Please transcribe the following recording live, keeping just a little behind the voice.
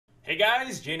Hey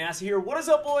guys, JNasty here. What is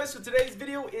up, boys? So today's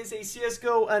video is a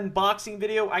CSGO unboxing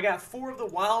video. I got 4 of the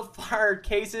Wildfire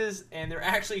cases, and they're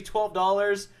actually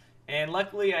 $12. And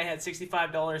luckily, I had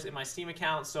 $65 in my Steam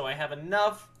account, so I have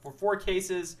enough for 4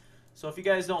 cases. So if you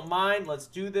guys don't mind, let's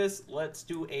do this. Let's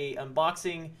do a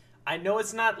unboxing. I know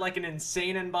it's not like an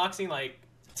insane unboxing, like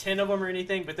 10 of them or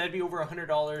anything, but that'd be over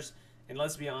 $100. And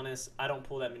let's be honest, I don't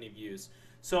pull that many views.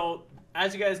 So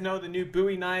as you guys know, the new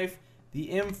Bowie knife, the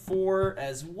M4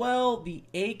 as well. The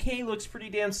AK looks pretty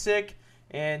damn sick.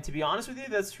 And to be honest with you,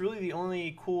 that's really the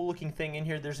only cool looking thing in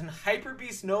here. There's an Hyper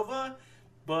Beast Nova,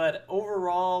 but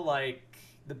overall, like,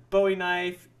 the Bowie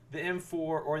knife, the M4,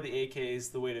 or the AK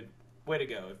is the way to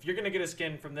go. If you're going to get a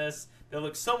skin from this that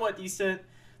looks somewhat decent,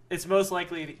 it's most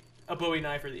likely a Bowie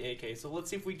knife or the AK. So let's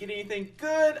see if we get anything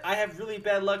good. I have really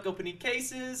bad luck opening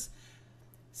cases.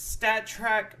 Stat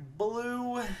Track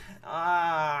Blue.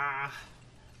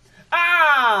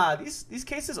 These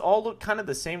cases all look kind of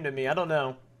the same to me. I don't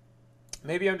know.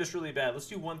 Maybe I'm just really bad. Let's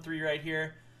do 1-3 right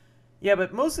here. Yeah,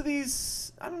 but most of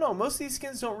these, I don't know. Most of these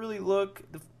skins don't really look,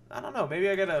 I don't know. Maybe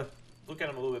I gotta look at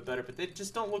them a little bit better. But they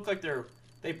just don't look like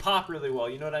they pop really well.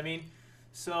 You know what I mean?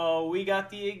 So we got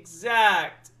the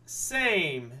exact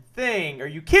same thing. Are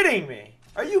you kidding me?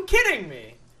 Are you kidding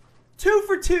me? 2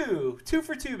 for 2. 2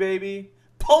 for 2, baby.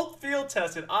 Pulp field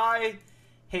tested. I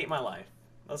hate my life.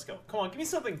 Let's go. Come on, give me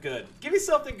something good. Give me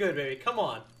something good, baby. Come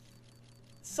on.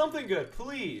 Something good,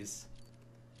 please.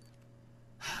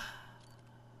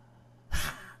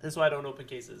 This is why I don't open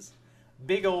cases.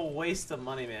 Big old waste of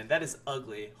money, man. That is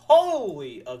ugly.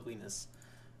 Holy ugliness.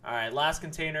 Alright, last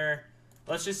container.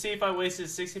 Let's just see if I wasted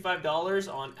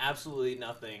 $65 on absolutely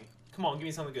nothing. Come on, give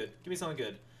me something good. Give me something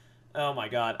good. Oh my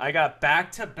god. I got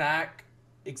back-to-back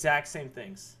exact same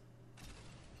things.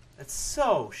 That's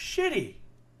so shitty.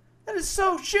 That is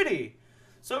so shitty.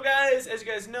 So guys, as you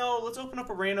guys know, let's open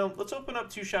up a random. Let's open up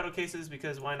 2 shadow cases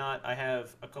because why not? I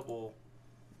have a couple.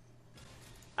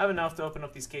 I have enough to open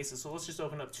up these cases. So let's just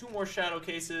open up 2 more shadow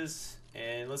cases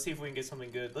and let's see if we can get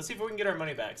something good. Let's see if we can get our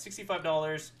money back. $65 down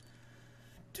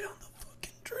the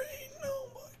fucking drain. Oh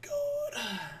my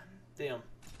god. Damn.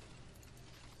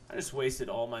 I just wasted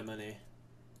all my money.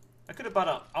 I could have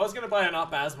bought I was gonna buy an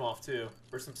Op Asimov too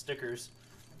for some stickers.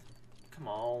 Come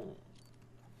on.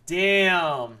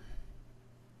 Damn.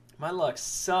 My luck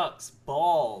sucks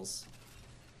balls.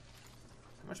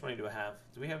 How much money do I have?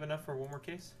 Do we have enough for 1 more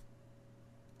case?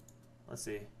 Let's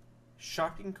see.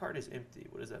 Shocking card is empty.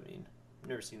 What does that mean? I've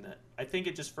never seen that. I think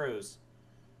it just froze.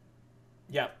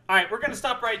 Yeah. Alright, we're going to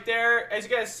stop right there. As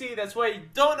you guys see, that's why you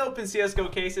don't open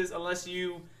CSGO cases unless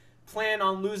you plan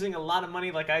on losing a lot of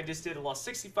money like I just did. I lost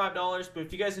 $65. But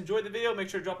if you guys enjoyed the video, make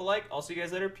sure to drop a like. I'll see you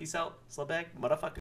guys later. Peace out. Slutbag, motherfucker.